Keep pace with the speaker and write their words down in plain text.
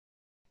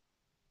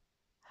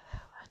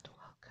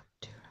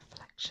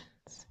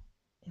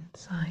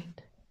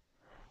inside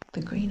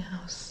the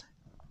greenhouse.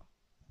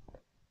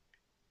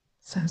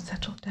 So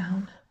settle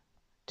down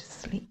to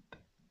sleep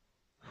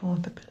for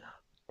the beloved.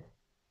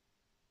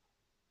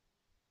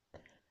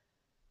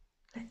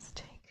 Let's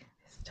take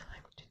this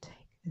time to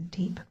take a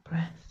deep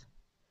breath.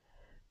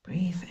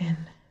 Breathe in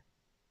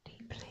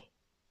deeply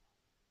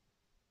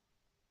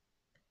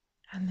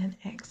and then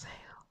exhale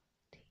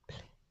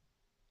deeply,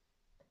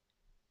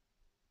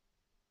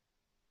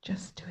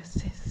 just to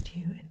assist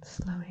you in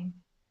slowing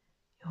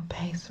your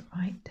pace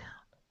right down.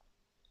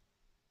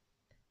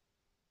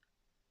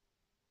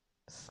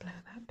 Slow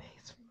that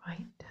pace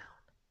right down,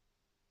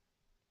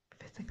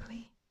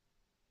 physically,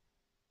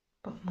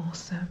 but more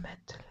so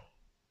mentally.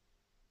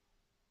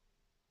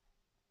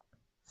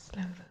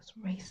 Slow those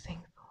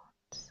racing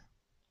thoughts.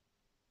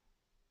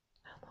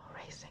 No more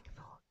racing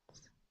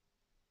thoughts.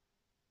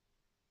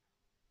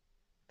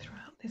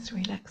 Throughout this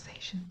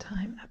relaxation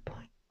time at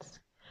points,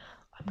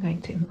 I'm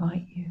going to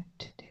invite you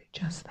to do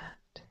just that.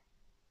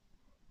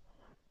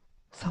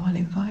 So I'll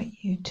invite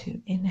you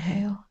to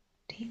inhale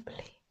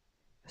deeply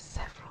for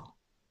several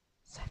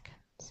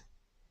seconds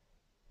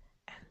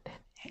and then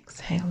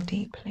exhale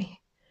deeply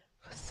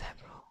for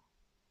several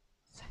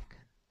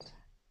seconds.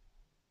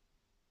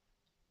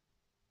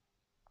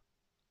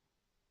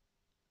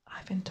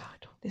 I've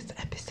entitled this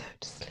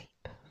episode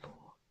Sleep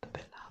for the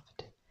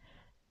Beloved.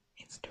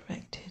 It's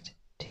directed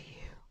to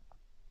you.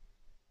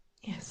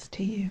 Yes,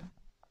 to you.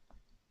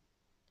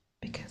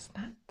 Because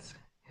that's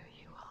who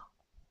you are.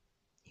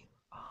 You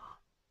are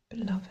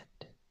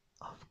beloved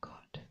of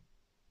God.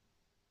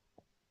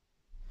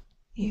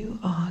 You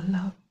are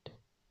loved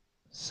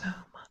so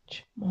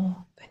much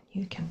more than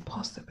you can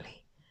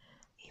possibly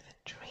even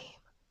dream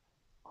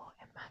or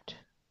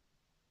imagine.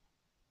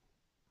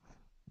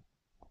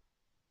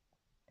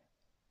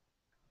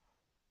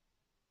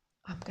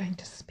 I'm going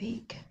to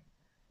speak,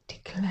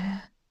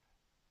 declare,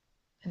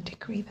 and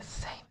decree the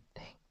same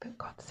thing that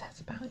God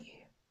says about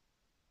you.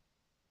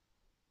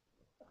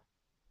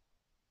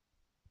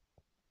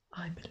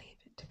 I believe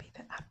it to be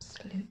the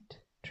absolute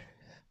truth,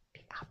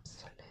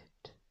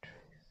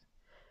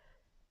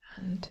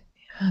 and it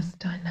has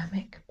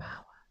dynamic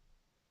power.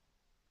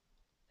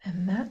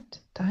 And that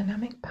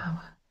dynamic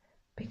power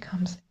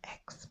becomes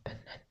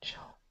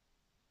exponential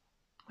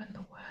when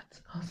the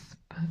words are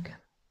spoken.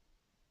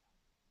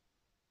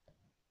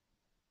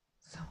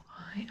 So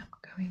I am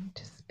going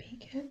to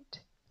speak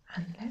it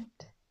and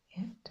let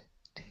it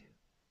do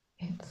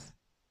its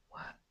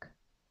work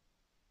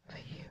for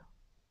you.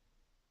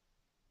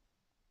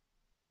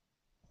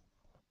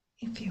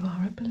 If you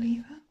are a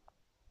believer,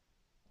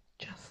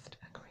 just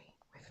agree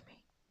with me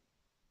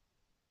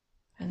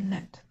and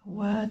let the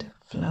word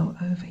flow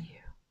over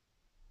you.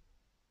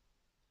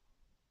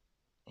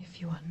 If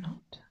you are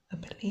not a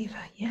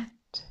believer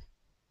yet,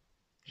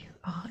 you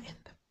are in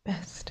the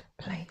best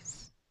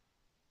place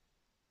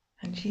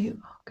and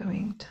you are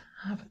going to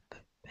have the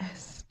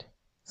best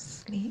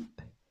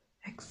sleep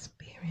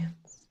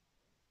experience.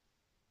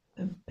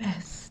 The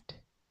best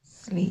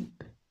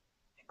sleep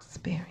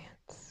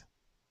experience.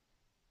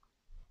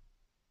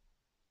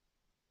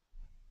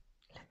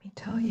 Let me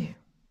tell you,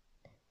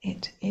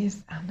 it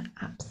is an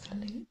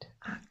absolute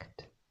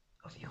act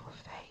of your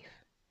faith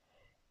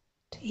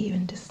to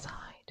even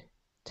decide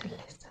to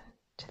listen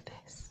to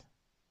this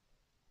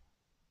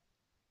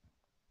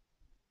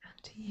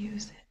and to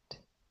use it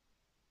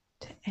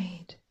to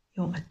aid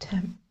your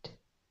attempt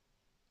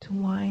to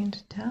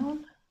wind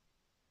down,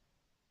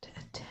 to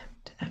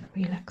attempt at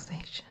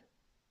relaxation,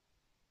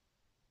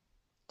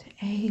 to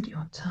aid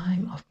your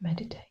time of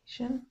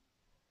meditation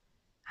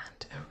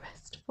and a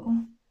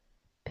restful,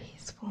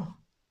 peaceful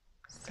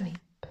sleep.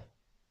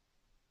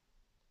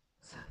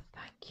 So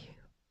thank you.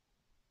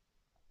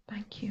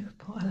 Thank you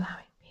for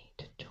allowing me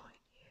to join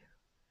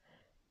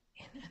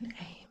you in an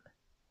aim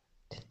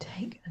to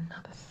take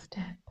another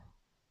step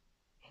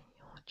in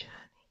your journey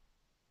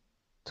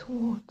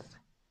towards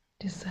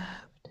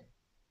deserved,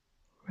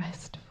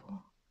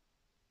 restful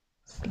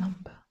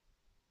slumber.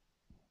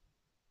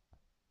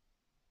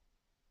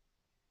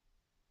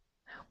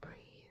 Now breathe.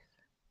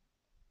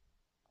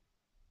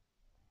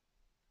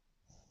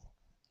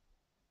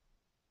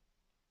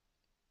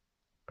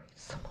 Breathe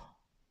some more.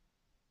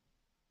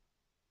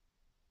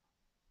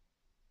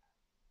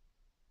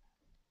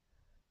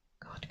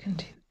 God can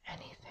do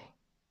anything.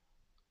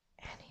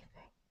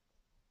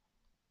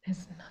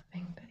 There's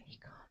nothing that he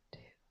can't do.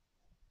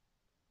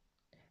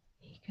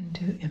 He can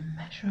do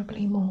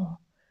immeasurably more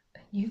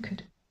than you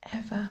could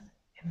ever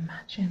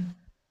imagine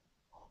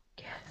or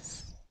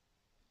guess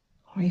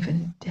or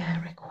even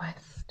dare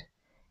request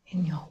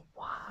in your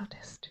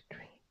wildest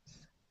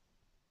dreams.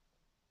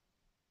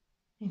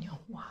 In your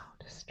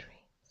wildest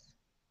dreams.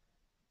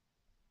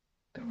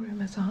 The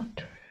rumours aren't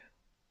true.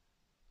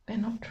 They're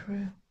not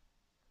true.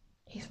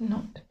 He's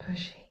not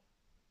pushy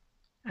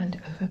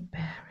and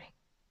overbearing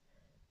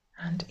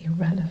and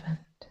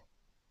irrelevant.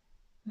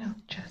 No,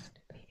 just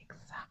the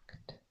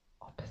exact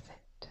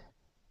opposite.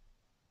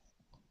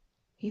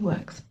 He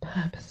works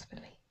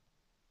purposefully,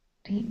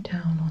 deep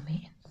down on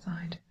the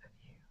inside of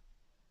you,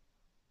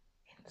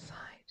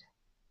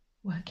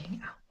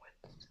 working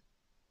outwards.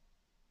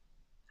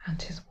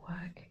 And his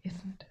work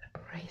isn't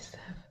abrasive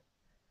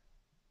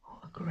or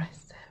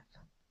aggressive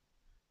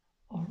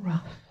or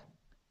rough.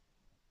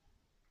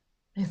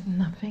 There's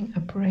nothing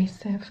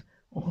abrasive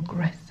or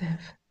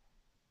aggressive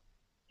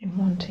in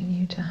wanting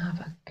you to have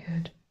a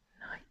good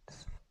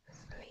night's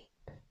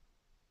sleep.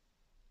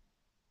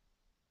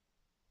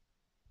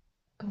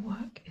 The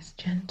work is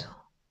gentle.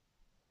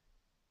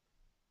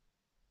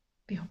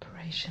 The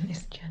operation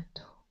is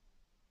gentle.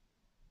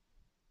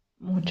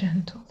 More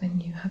gentle than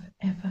you have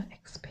ever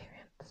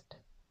experienced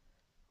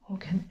or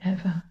can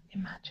ever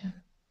imagine.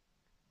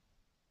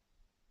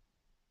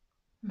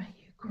 May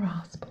you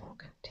grasp or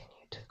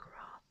continue to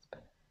grasp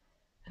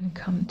and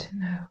come to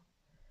know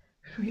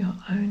through your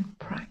own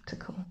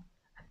practical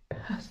and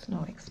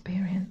personal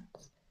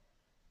experience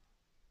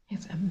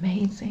His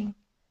amazing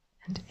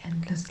and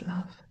endless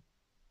love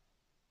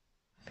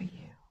for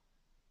you.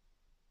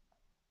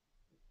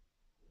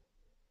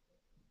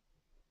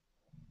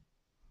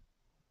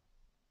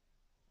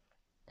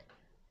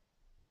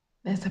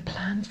 There's a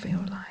plan for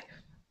your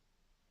life,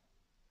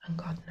 and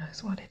God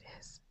knows what it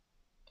is.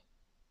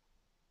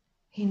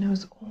 He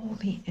knows all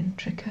the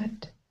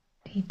intricate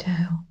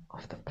detail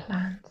of the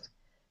plans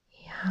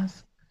He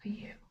has for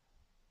you.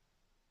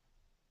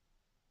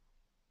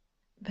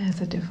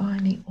 There's a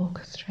divinely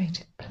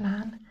orchestrated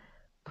plan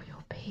for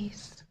your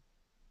peace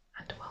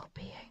and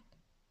well-being.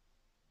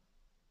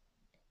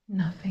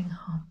 Nothing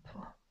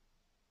harmful,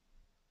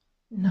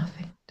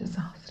 nothing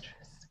disastrous,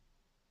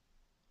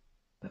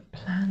 but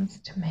plans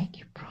to make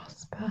you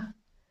prosper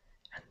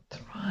and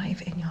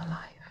thrive in your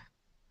life.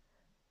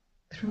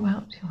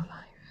 Throughout your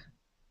life,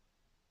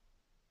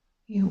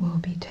 you will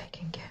be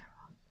taken care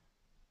of.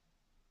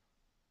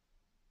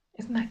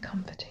 Isn't that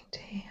comforting to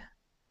hear?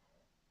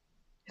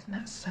 Isn't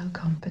that so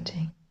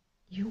comforting?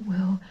 You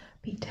will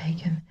be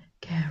taken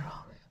care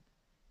of.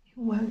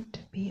 You won't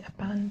be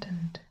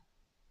abandoned.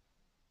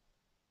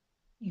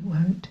 You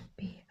won't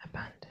be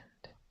abandoned.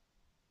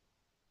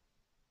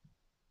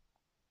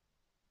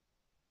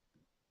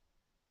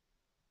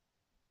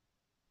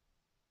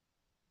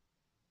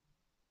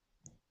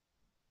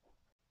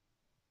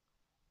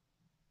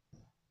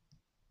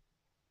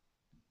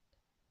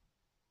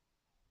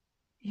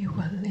 You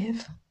will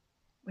live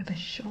with a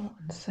sure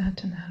and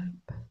certain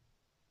hope.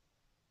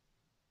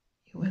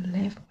 You will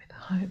live with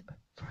hope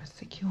for a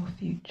secure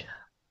future.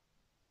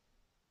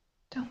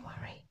 Don't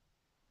worry.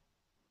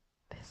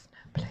 There's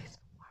no place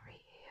for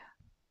worry here.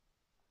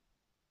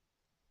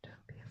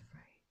 Don't be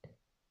afraid.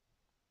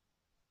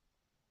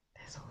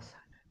 There's also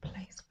no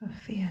place for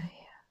fear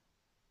here.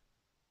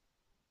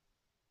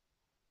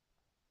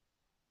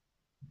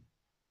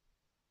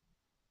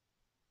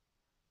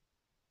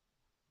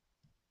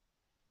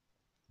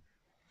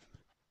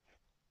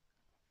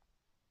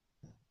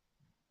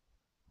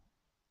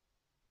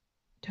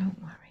 Don't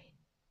worry.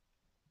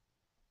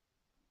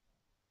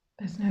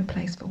 There's no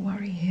place for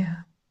worry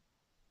here.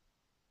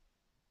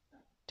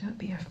 Don't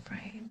be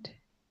afraid.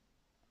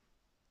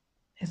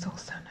 There's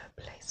also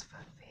no place for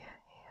fear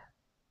here.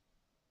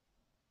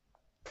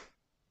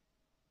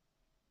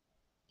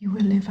 You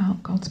will live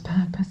out God's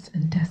purpose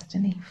and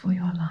destiny for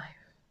your life.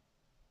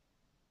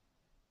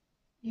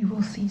 You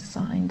will see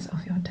signs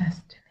of your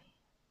destiny,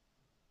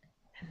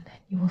 and then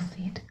you will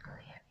see it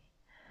clearly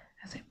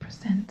as it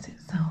presents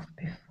itself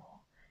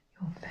before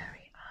your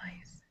very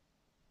eyes.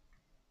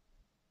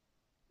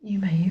 You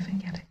may even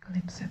get a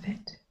glimpse of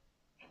it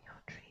in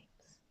your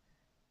dreams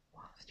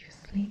whilst you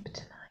sleep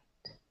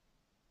tonight.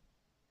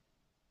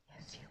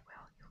 Yes, you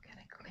will. You'll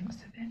get a glimpse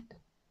of it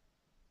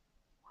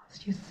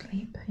whilst you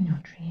sleep in your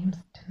dreams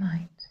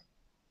tonight.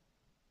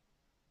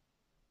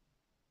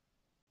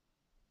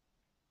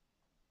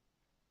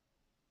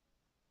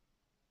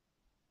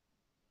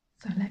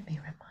 So let me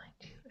remind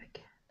you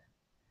again.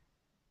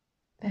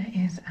 There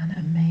is an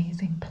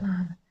amazing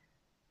plan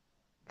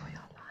for your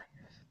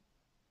life.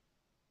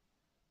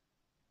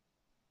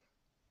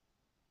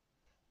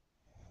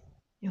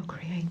 Your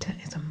Creator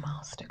is a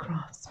master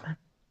craftsman,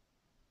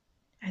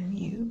 and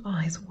you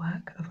are His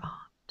work of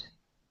art.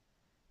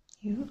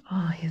 You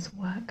are His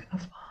work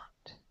of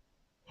art.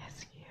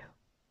 Yes, you.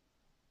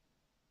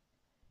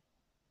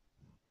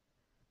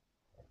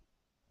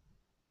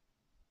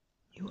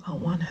 You are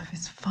one of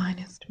His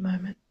finest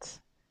moments,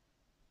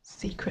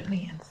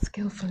 secretly and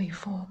skillfully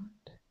formed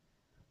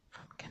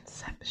from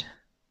conception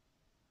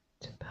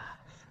to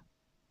birth,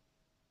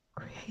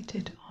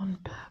 created on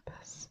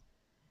purpose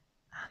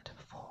and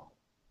for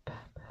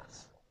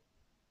purpose.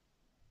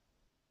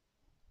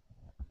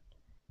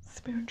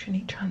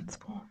 Spiritually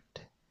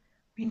transformed,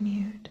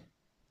 renewed,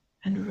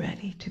 and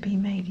ready to be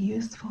made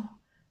useful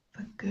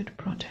for good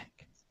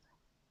projects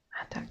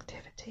and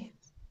activities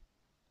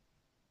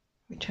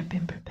which have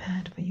been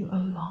prepared for you a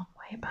long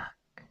way back.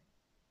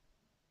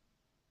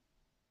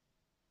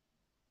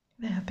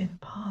 There have been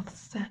paths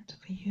set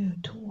for you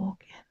to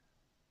walk in.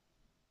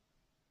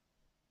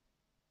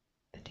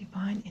 The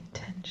divine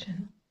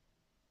intention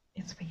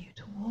is for you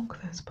to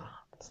walk those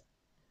paths,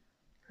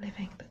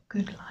 living the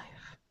good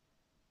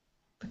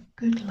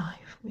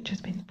life which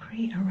has been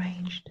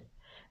pre-arranged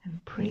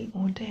and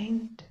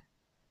preordained,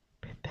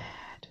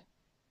 prepared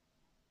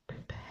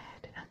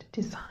and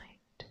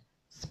designed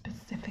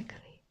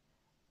specifically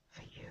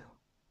for you.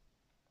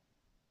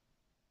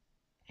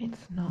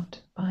 It's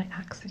not by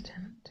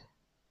accident.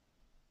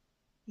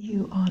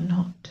 You are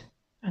not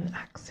an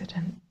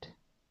accident.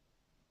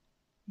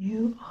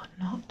 You are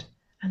not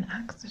an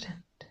accident.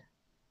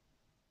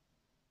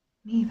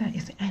 Neither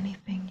is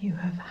anything you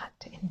have had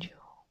to endure.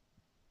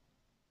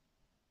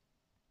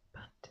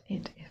 But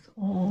it is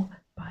all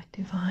by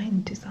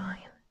divine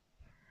design,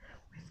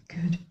 with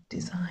good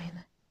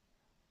design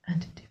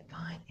and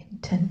divine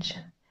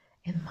intention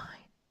in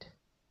mind,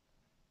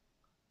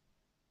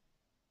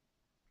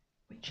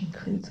 which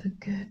includes a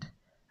good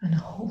and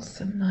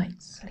wholesome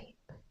night's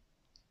sleep,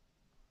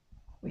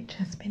 which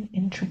has been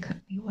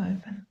intricately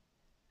woven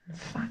and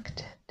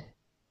factored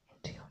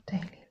into your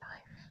daily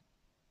life.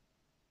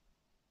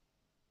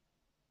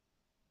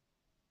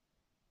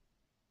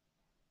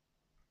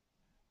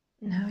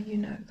 Now you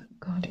know that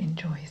God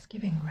enjoys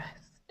giving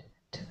rest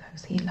to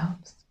those he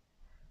loves.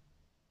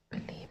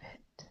 Believe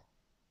it.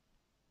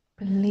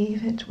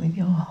 Believe it with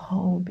your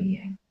whole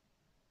being.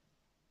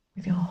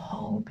 With your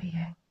whole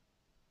being.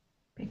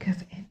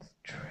 Because it's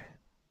true.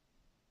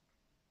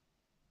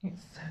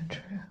 It's so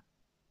true.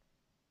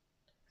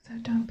 So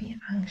don't be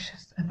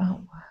anxious about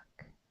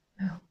work.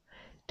 No,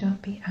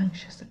 don't be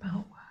anxious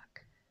about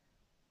work.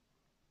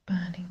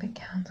 Burning the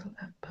candle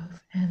at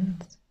both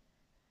ends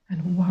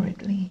and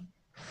worriedly,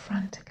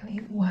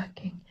 frantically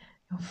working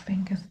your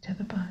fingers to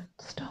the bone.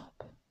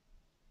 Stop.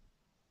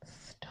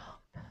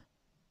 Stop.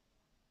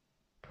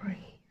 Breathe.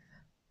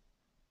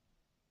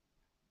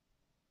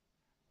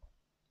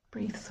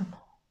 Breathe some more.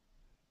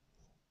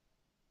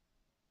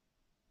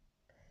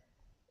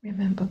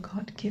 Remember,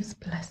 God gives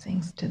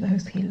blessings to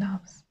those he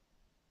loves,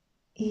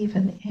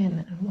 even in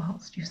and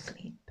whilst you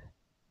sleep.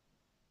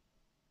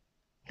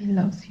 He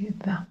loves you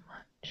that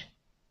much.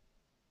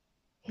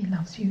 He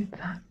loves you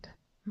that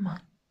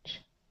much.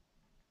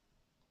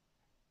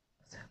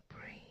 So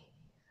breathe.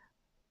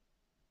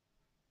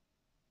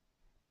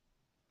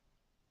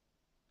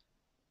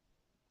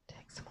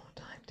 Take some more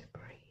time to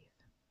breathe.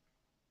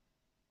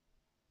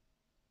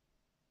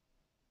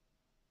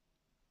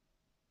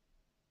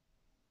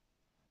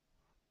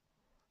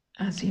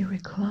 As you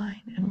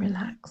recline and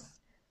relax,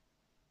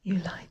 you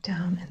lie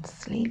down and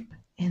sleep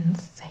in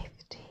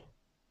safety.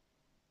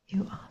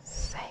 You are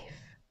safe.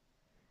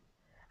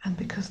 And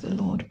because the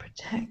Lord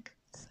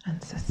protects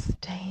and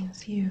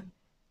sustains you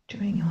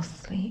during your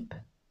sleep,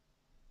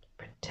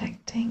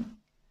 protecting,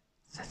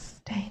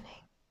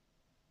 sustaining,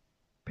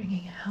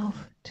 bringing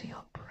health to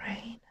your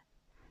brain,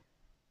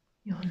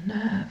 your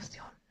nerves,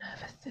 your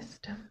nervous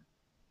system,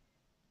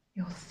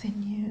 your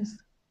sinews,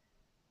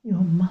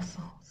 your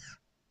muscles,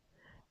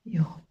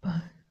 your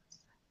bones,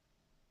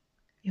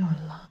 your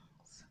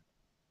lungs.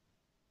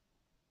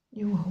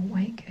 You will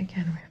wake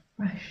again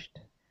refreshed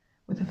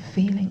with a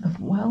feeling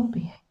of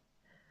well-being,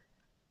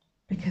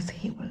 because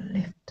he will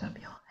lift up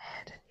your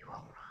head and you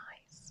will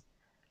rise,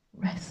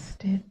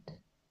 rested,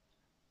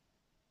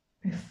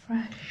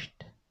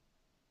 refreshed,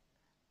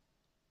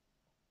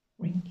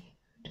 renewed,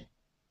 and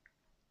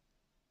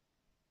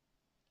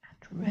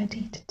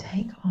ready to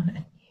take on a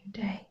new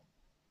day.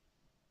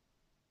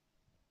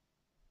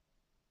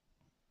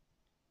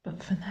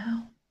 But for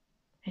now,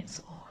 it's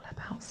all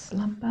about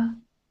slumber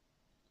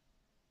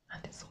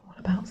and it's all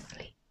about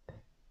sleep.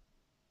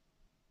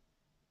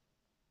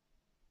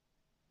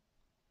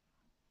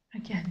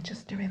 Again,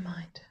 just a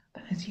reminder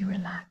that as you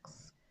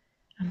relax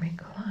and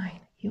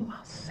recline, you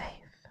are safe.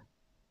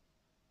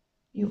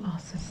 You are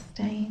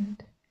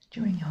sustained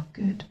during your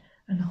good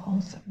and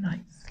wholesome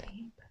night's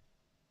sleep.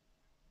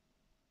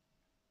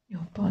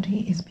 Your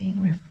body is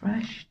being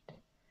refreshed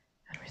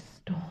and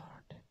restored.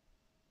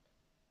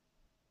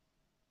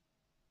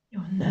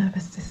 Your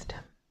nervous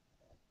system,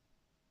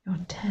 your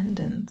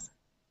tendons,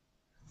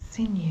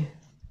 sinews,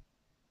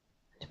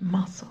 and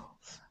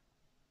muscles,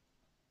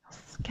 your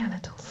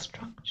skeletal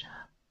structure,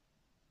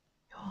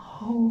 your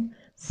whole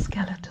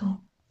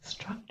skeletal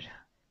structure,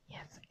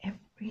 yes,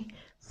 every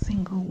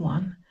single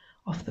one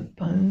of the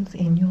bones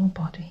in your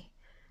body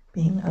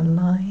being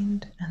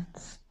aligned and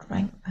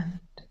strengthened.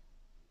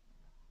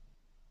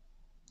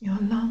 Your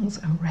lungs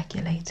are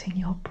regulating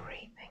your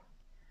breathing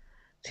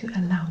to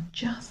allow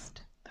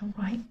just the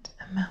right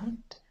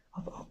amount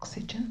of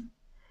oxygen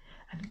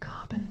and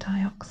carbon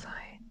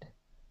dioxide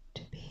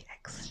to be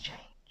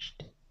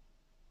exchanged.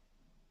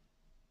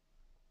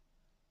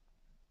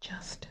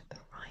 Just the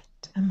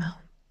right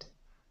amount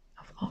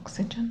of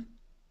oxygen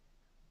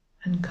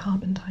and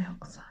carbon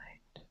dioxide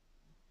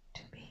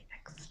to be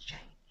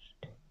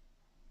exchanged,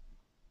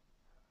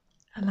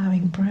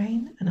 allowing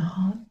brain and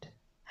heart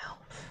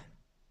health.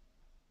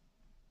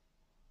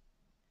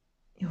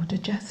 Your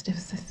digestive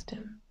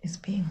system is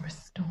being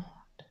restored,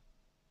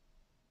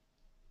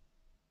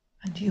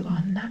 and you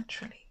are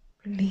naturally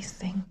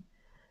releasing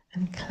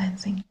and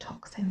cleansing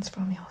toxins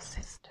from your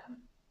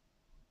system,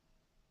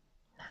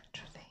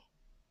 naturally,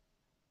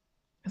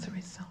 as a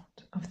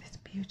result of this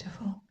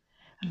beautiful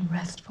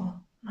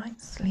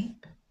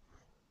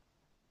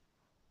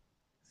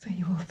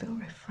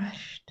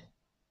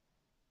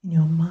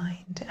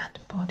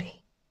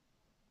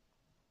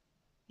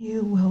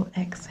You will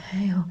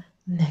exhale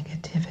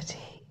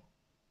negativity.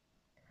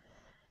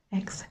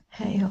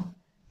 Exhale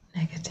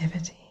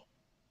negativity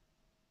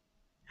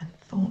and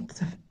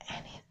thoughts of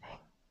anything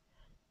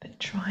that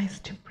tries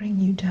to bring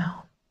you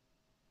down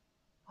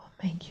or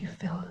make you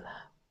feel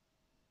low.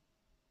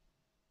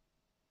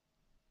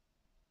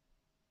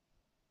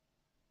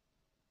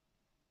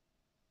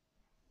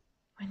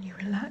 When you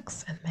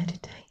relax and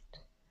meditate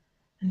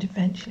and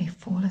eventually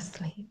fall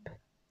asleep,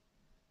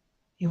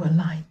 you will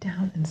lie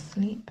down and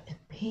sleep in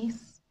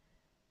peace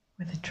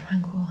with a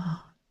tranquil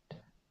heart.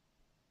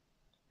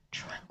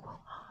 Tranquil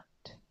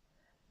heart,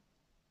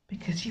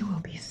 because you will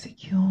be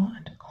secure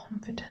and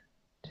confident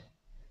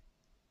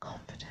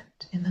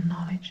in the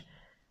knowledge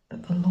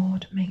that the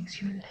Lord makes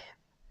you live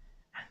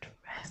and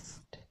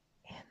rest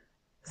in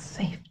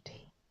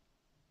safety.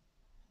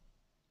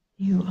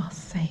 You are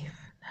safe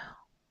now.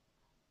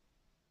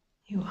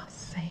 You are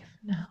safe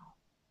now.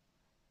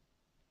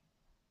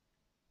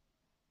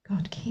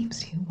 God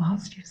keeps you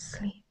whilst you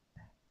sleep,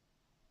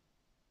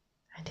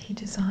 and He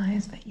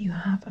desires that you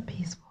have a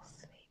peaceful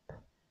sleep.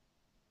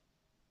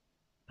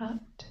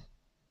 But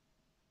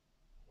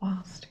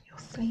whilst you're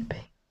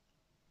sleeping,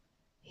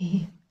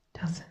 He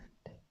doesn't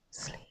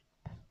sleep.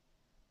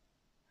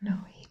 No,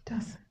 He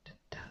doesn't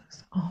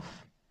doze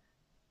off.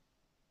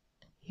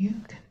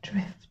 You can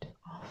drift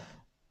off.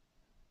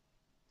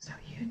 So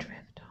you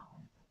drift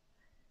off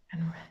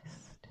and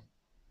rest,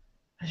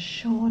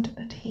 assured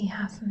that He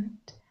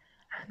hasn't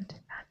and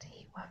that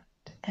He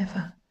won't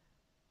ever,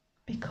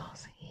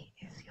 because He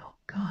is your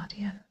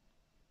guardian,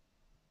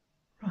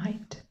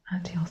 right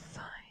at your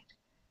side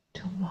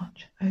to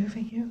watch over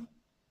you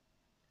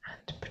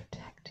and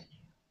protect you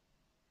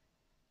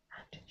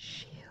and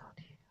shield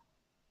you.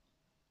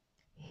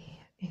 He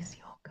is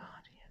your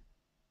guardian.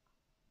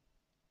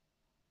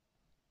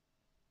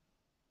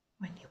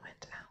 When you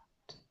went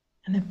out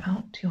and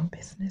about your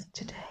business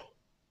today,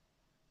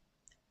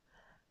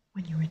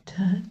 when you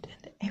returned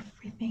and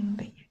everything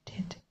that you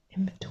did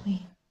in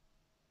between,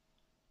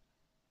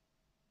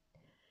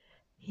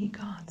 He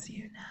guards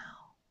you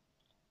now.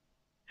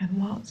 And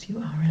whilst you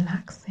are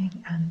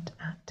relaxing and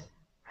at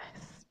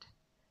rest,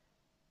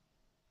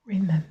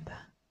 remember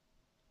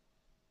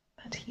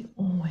that He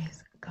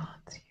always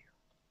guards you.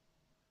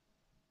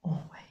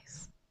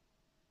 Always.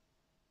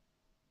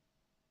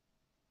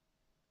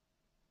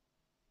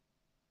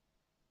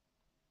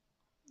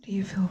 Do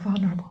you feel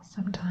vulnerable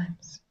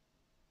sometimes?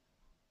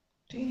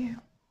 Do you?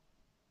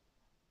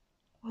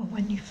 Well,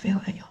 when you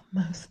feel at your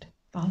most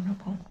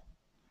vulnerable,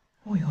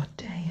 or your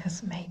day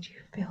has made you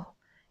feel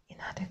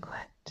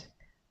inadequate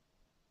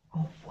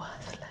or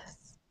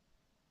worthless,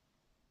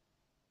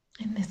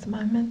 in this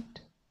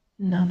moment,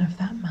 none of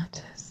that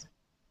matters.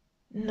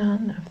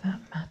 None of that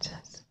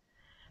matters.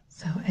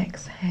 So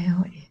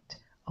exhale it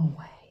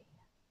away.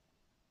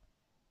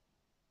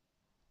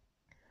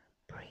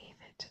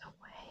 Breathe it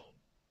away.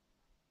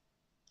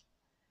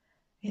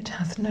 It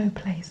has no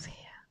place here.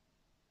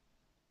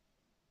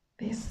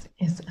 This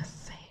is a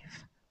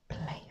safe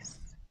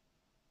place.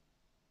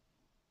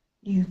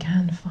 You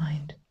can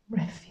find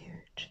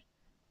refuge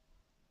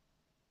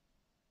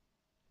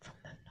from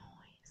the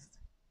noise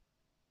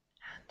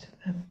and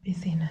the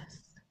busyness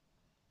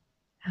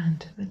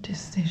and the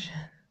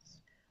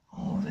decisions,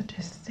 all the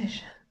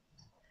decisions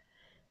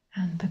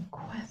and the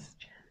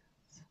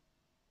questions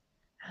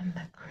and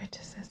the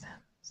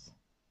criticisms.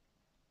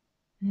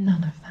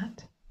 None of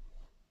that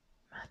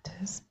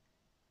matters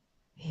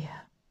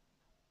here.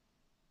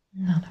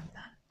 None of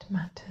that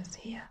matters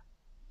here.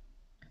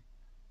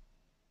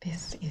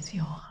 This is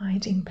your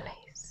hiding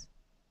place.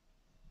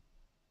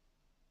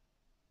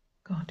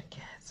 God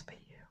cares for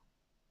you.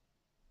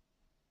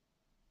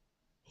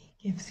 He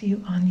gives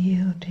you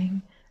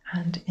unyielding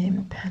and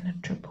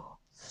impenetrable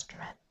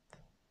strength,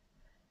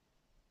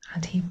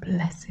 and He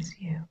blesses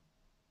you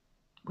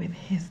with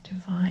His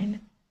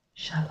divine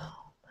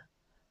shalom,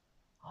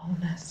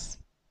 wholeness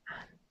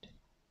and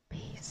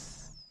peace.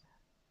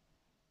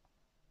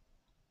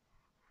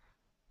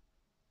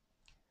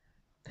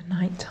 The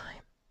night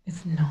time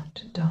is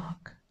not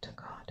dark to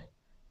God.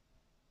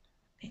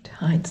 It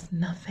hides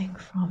nothing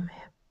from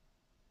Him.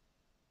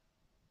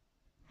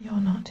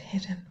 You're not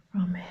hidden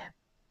from Him.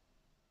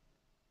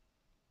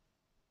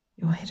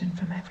 You're hidden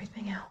from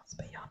everything else,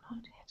 but you're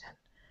not hidden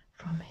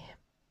from Him.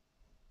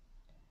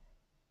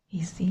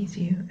 He sees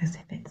you as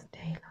if it's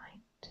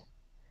daylight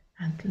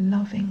and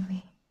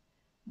lovingly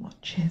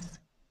watches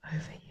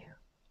over you.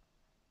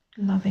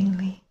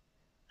 Lovingly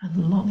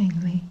and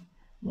longingly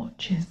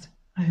watches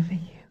over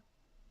you.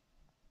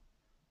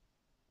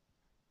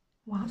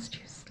 Whilst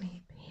you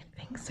sleep, He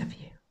thinks of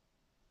you.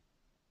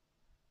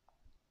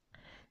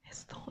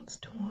 His thoughts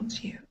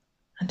towards you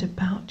and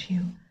about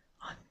you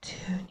are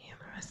too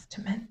numerous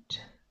to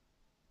mention.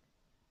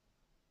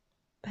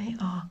 They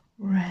are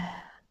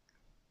rare.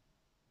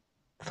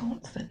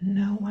 Thoughts that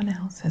no one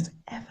else has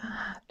ever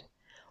had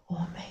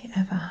or may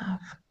ever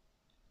have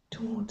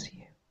towards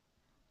you.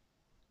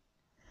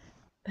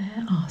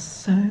 There are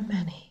so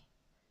many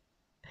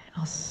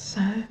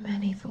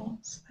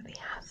thoughts that He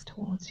has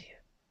towards you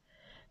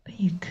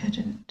you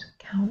couldn't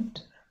count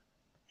them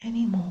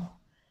any more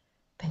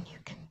than you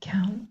can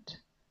count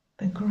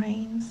the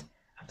grains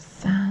of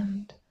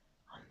sand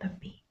on the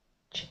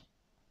beach.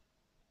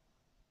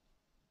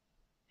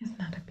 Isn't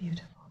that a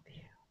beautiful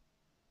view?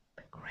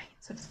 The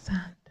grains of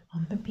sand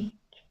on the beach,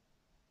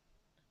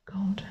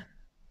 golden,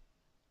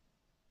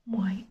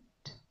 white,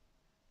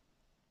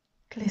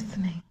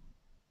 glistening,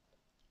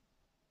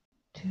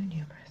 too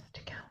numerous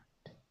to count.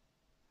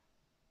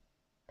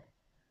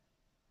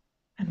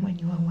 And when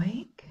you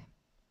awake,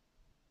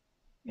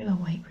 you'll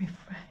awake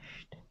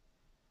refreshed,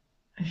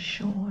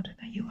 assured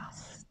that you are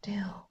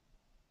still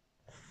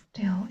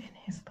in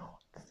his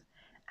thoughts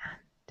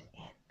and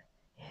in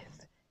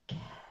his care.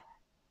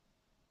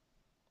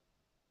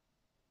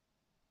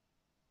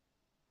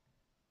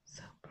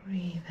 So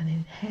breathe and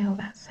inhale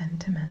that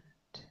sentiment.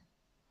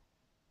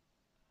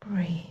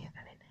 Breathe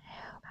and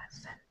inhale that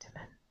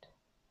sentiment.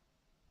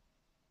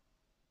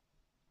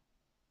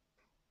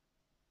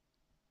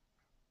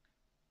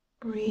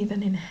 Breathe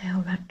and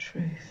inhale that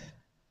truth.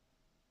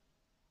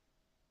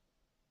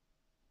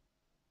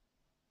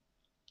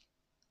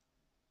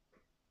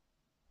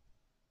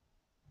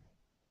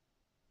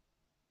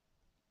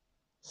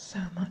 So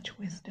much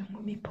wisdom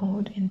will be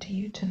poured into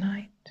you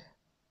tonight.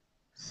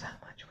 So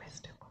much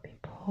wisdom will be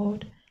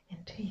poured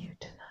into you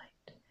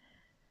tonight.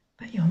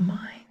 That your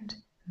mind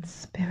and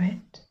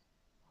spirit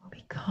will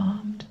be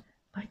calmed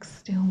like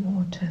still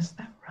waters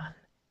that run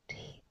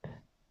deep.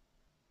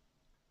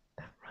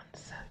 That run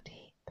so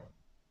deep.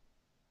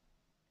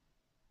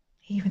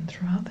 Even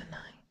throughout the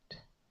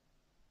night,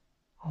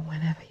 or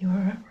whenever you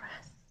are at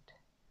rest,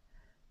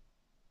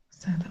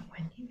 so that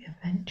when you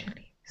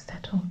eventually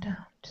settle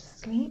down to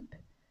sleep,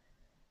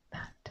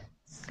 that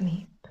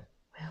sleep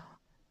will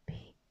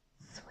be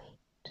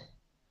sweet.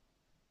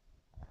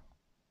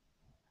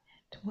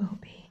 It will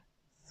be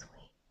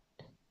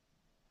sweet.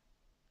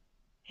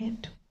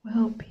 It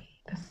will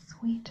be the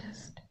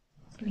sweetest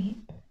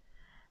sleep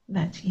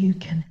that you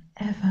can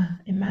ever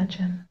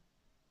imagine,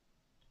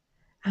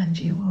 and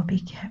you will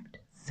be kept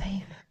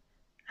safe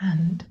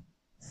and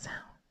sound.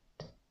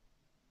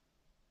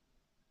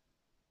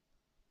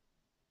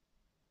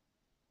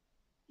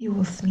 You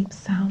will sleep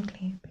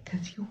soundly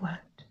because you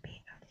won't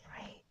be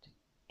afraid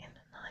in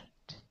the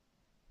night.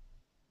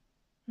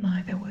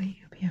 Neither will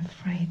you be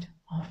afraid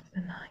of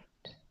the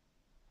night.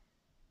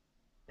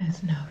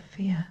 There's no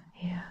fear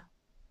here.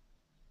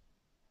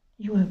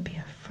 You won't be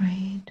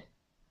afraid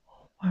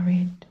or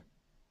worried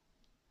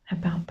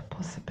about the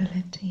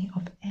possibility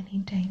of any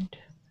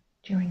dangers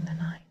during the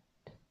night,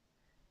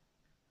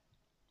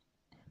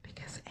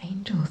 because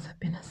angels have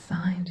been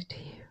assigned to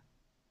you.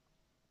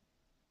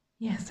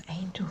 Yes,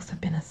 angels have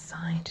been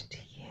assigned to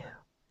you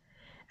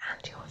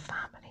and your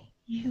family.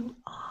 You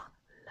are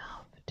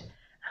loved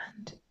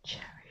and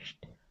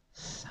cherished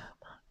so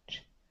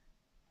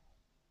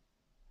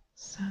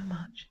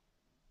much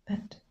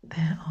that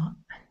there are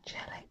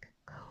angelic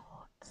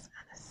cohorts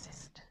and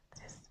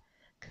assistances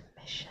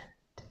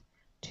commissioned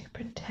to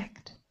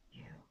protect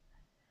you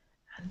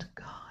and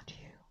guard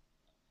you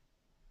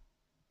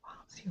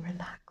whilst you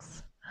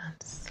relax and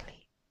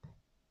sleep.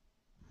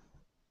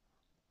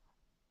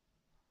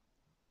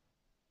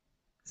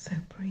 So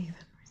breathe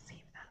and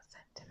receive that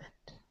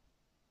sentiment.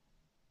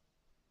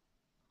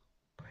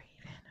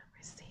 Breathe in and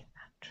receive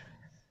that truth.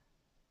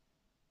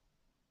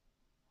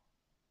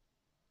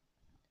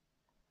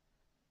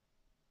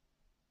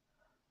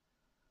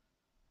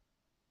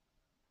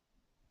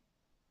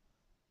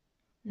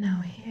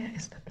 Now here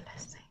is the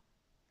blessing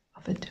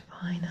of a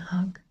divine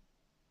hug.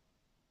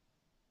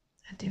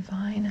 A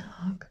divine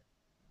hug.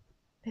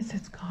 This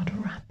is God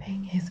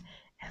wrapping his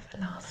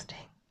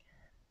everlasting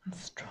and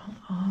strong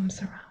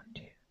arms around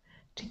you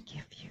to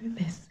give you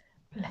this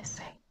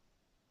blessing.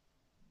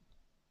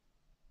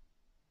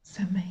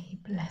 So may he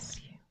bless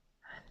you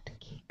and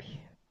keep you,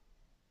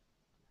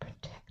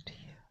 protect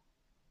you,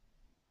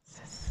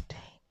 sustain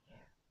you,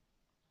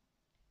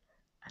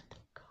 and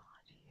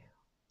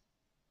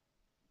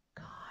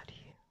guard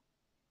you,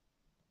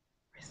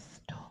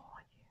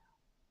 restore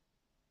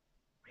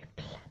you,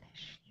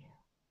 replenish you.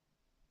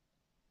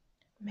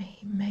 May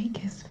he make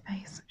his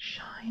face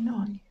shine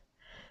on you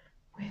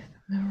with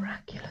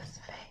miraculous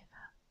favor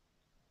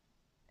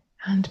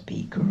and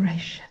be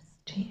gracious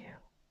to you,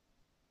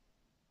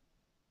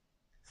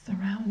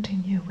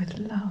 surrounding you with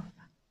love.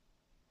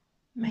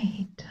 May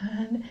he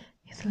turn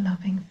his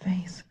loving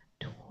face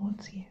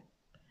towards you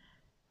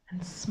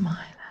and smile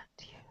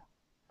at you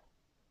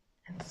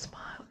and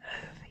smile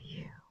over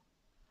you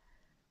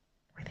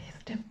with his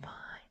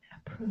divine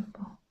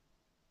approval,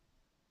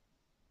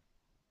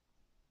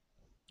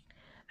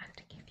 and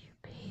to give you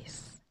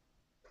peace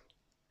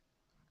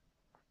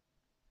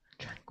and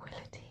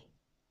tranquility.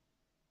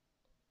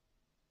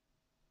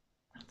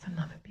 That's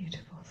another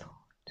beautiful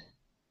thought.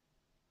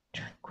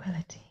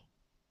 Tranquility.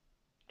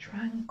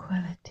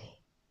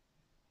 Tranquility.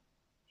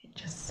 It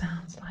just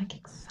sounds like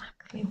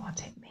exactly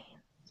what it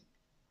means.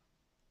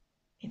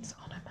 It's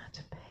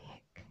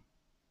onomatopoeic.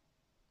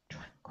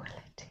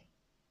 Tranquility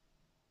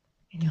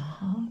in your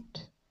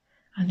heart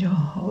and your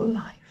whole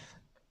life.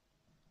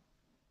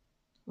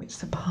 which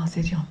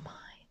surpasses your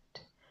mind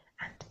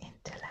and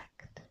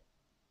intellect,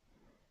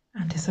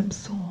 and is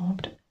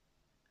absorbed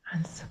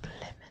and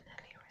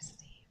subliminally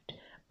received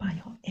by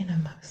your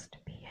innermost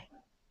being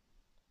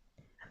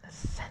and the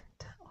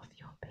center of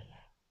your being.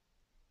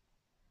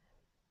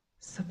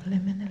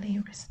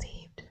 Subliminally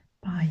received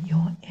by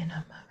your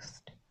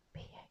innermost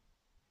being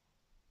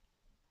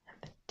and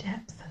the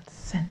depths and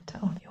center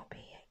of your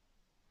being.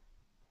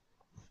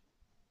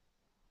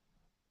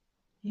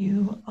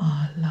 You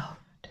are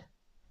loved.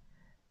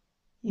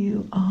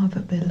 You are the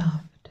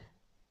beloved.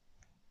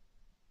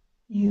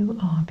 You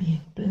are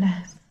being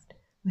blessed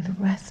with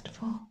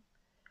restful,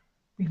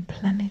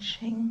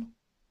 replenishing,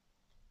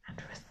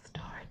 and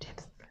restorative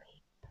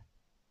sleep.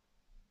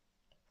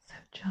 So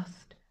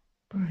just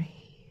breathe.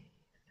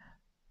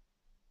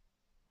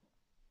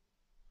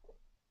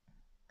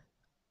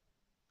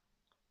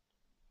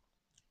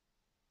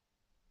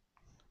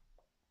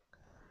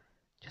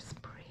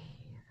 Just breathe.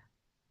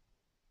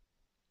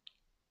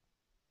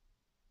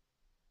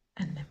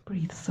 And then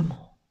breathe some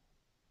more.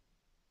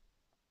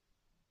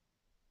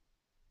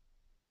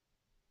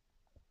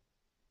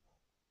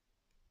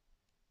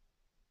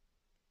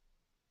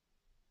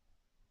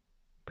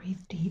 Breathe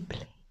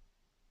deeply.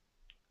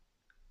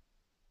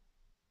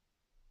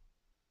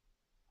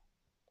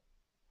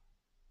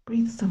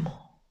 Breathe some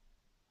more.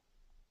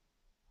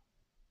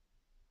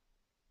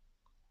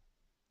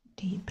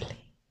 Deeply.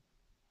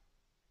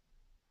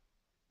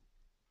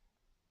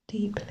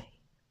 Deeply.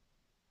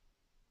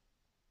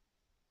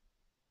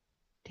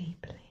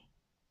 Deeply.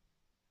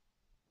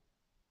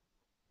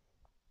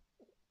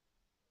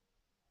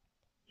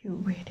 You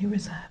really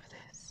reserve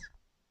this.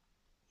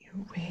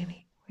 You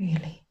really,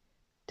 really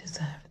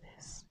deserve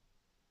this.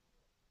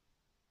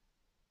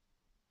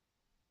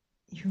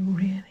 You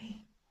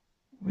really,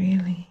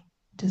 really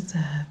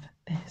deserve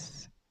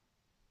this.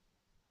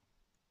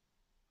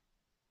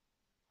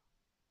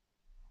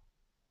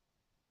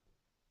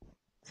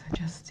 So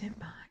just sit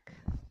back,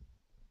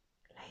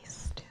 lay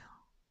still,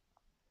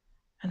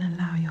 and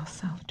allow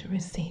yourself to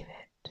receive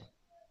it.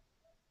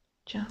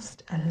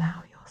 Just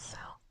allow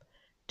yourself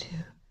to